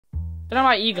Don't know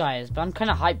about you guys, but I'm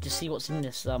kind of hyped to see what's in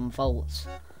this vault.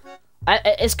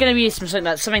 It's gonna be something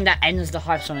that ends the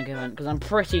Hive Sonic event, because I'm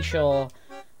pretty sure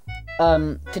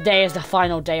today is the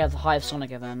final day of the Hive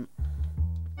Sonic event.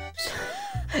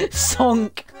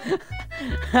 Sonk.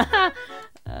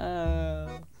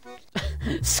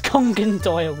 Skunk and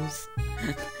Doyles.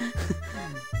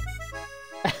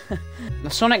 The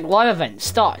Sonic Live event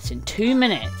starts in 2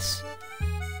 minutes.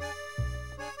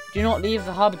 Do not leave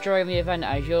the hub during the event,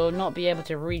 as you'll not be able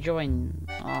to rejoin.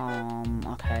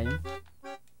 Okay.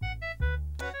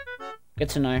 Good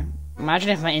to know.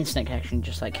 Imagine if my internet connection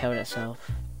just like killed itself.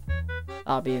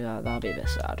 That'll be a bit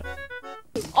sad.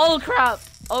 Oh crap!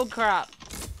 Oh crap!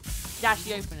 Dash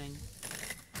the opening.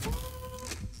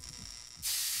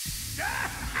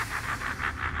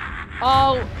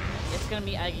 Oh, it's gonna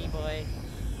be Eggy Boy.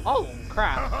 Oh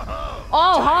crap!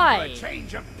 Oh hi!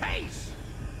 Change of pace.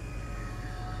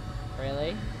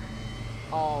 Really?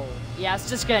 Oh, yeah, it's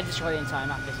just gonna destroy the entire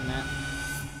map, isn't it?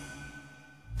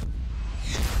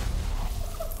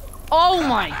 Oh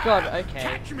my god, okay.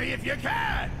 Catch me if you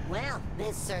can! Well,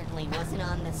 this certainly wasn't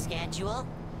on the schedule.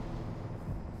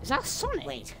 Is that Sonic?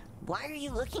 Wait, why are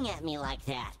you looking at me like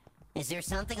that? Is there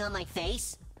something on my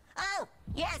face? Oh,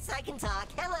 yes, I can talk.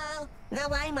 Hello.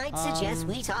 Though I might suggest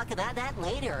we talk about that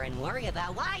later and worry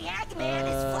about why Eggman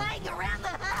is flying around the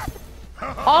hub.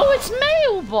 Oh, it's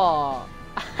Mailbot!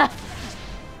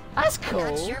 That's cool.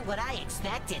 Not sure what I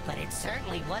expected, but it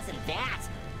certainly wasn't that.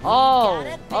 Oh, We've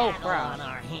got a battle crap. on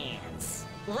our hands.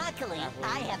 Luckily,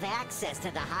 I have access to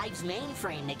the Hive's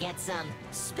mainframe to get some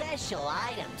special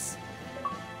items.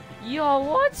 Yo,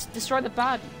 what? Destroy the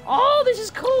bad. Oh, this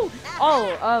is cool.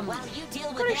 Oh, While you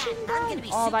deal with that, I'm gonna be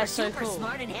that's so super cool.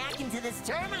 smart and hack into this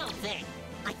terminal thing.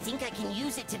 I think I can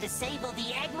use it to disable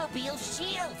the Eggmobile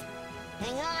shield.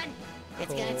 Hang on.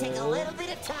 It's gonna take a little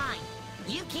bit of time.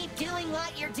 You keep doing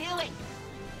what you're doing.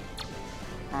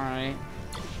 Alright.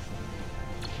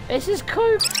 This is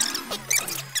cool.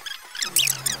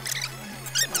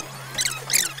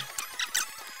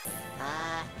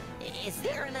 Is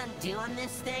there an undo on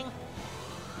this thing?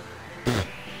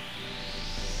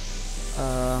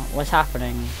 What's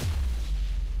happening?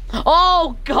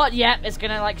 Oh god, yep, it's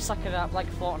gonna like suck it up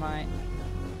like Fortnite.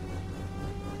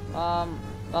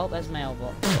 Oh, there's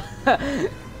Mailbot.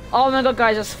 Oh my god,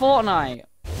 guys, it's Fortnite.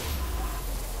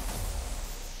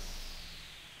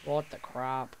 What the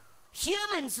crap?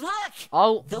 Humans, look!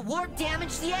 Oh. The warp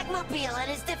damaged the Eggmobile and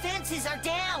his defenses are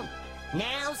down.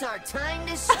 Now's our time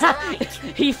to strike.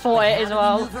 He fought it as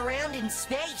well. Move around in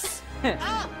space.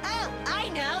 Oh, I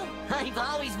know. I've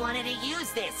always wanted to use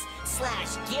this.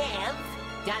 /give.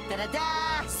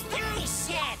 Da-da-da-da.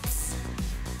 Spaceships.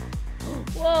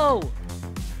 Whoa.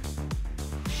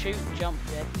 Shoot, jump,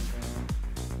 dead.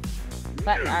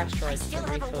 Back I asteroids. still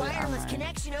have a wireless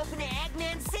connection open to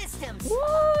Eggman's systems.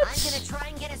 What? I'm gonna try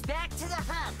and get us back to the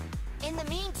hub. In the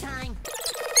meantime...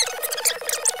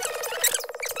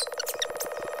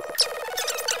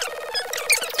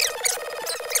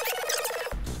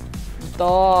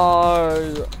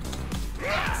 Oh.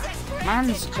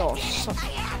 Man's got so...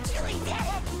 I actually did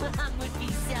it! Mom would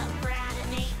be so proud of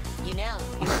me. You know,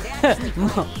 it was actually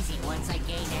quite easy once I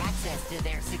gained access to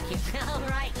their secure... Oh,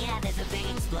 right, yeah, there's a big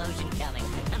explosion coming.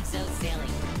 I'm so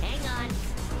silly. Hang on.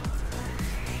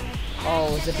 Oh,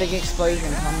 there's a big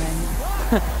explosion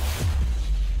coming.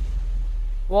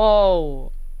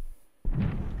 Whoa.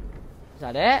 Is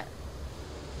that it?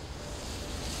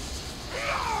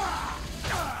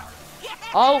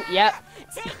 Oh, yep.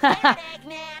 Take that,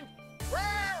 Eggman!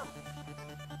 Whoa!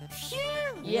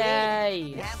 Phew!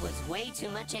 Yay! That was way too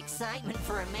much excitement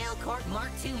for a Mailcorp Mark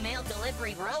II mail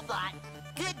delivery robot.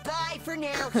 Goodbye for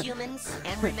now, humans.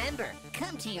 And remember,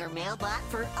 come to your mailbot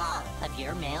for all of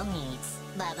your mail needs.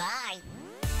 Bye-bye.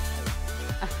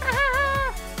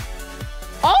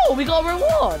 Oh, we got a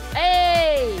reward!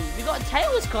 Hey! We got a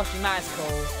Tails costume, that is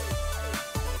cool.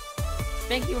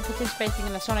 Thank you for participating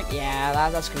in the Sonic... Yeah,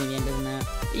 that's gonna be the end, isn't it?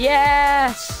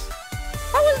 Yes!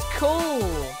 That was cool!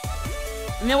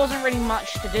 I mean, there wasn't really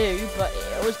much to do, but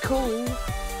it was cool.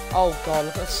 Oh god,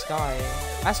 look at the sky.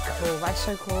 That's cool, that's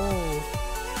so cool.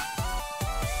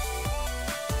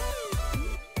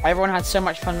 Everyone had so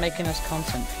much fun making this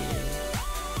content for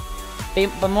you.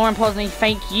 But more importantly,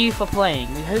 thank you for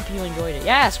playing. We hope you enjoyed it.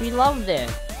 Yes, we loved it.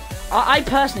 I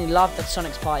personally loved the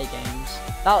Sonic's Party games.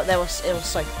 It was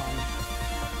so fun.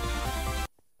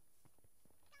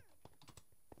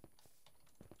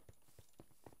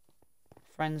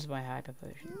 Friends by Hyper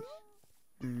Potions.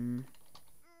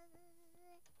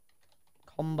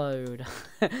 Comboed.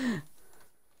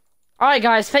 Alright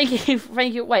guys, thank you.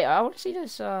 Wait, I want to see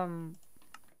this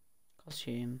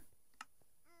costume.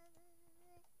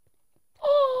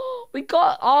 We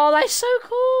got. Oh, that's so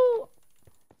cool.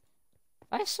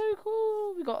 That's so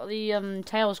cool. We got the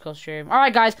Tails costume. All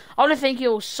right, guys. I want to thank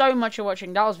you all so much for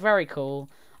watching. That was very cool.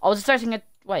 I was expecting a.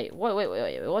 Wait.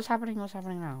 What's happening? What's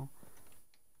happening now?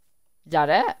 Is that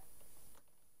it?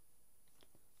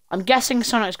 I'm guessing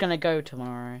Sonic's gonna go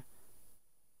tomorrow.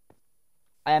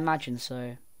 I imagine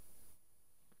so.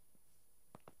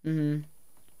 And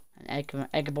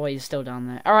Egg Boy is still down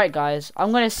there. Alright, guys.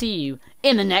 I'm gonna see you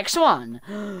in the next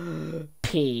one.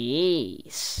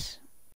 Peace.